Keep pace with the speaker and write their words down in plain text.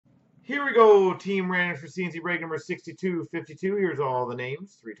Here we go. Team random for C&C break number 6252. Here's all the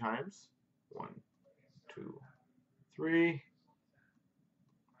names 3 times. 1, 2, 3.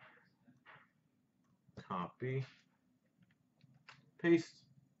 Copy. Paste.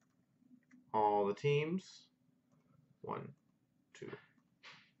 All the teams. 1, 2,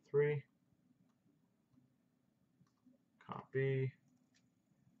 3. Copy.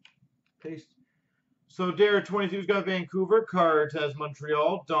 Paste. So Derek 22's got Vancouver, Cart has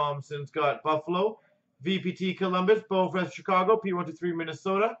Montreal, Domson's got Buffalo, VPT Columbus, Bowfest Chicago, P123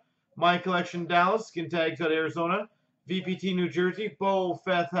 Minnesota, My Collection Dallas, Skin Tag's got Arizona, VPT New Jersey,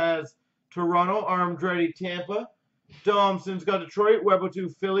 Bowfest has Toronto, Armed Ready Tampa, Domson's got Detroit,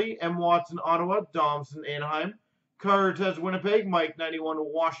 Webo2 Philly, M. Watson Ottawa, Domson Anaheim, Cart has Winnipeg, Mike 91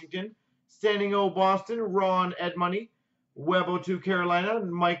 Washington, Standing O Boston, Ron Edmoney, Webo2 Carolina,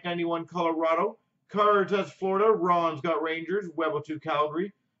 Mike 91 Colorado, Cards has Florida, Ron's got Rangers, Webo2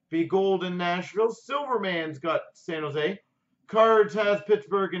 Calgary, B Golden Nashville, Silverman's got San Jose, Cards has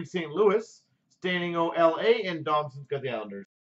Pittsburgh and St. Louis, Standing O LA, and Dobson's got the Islanders.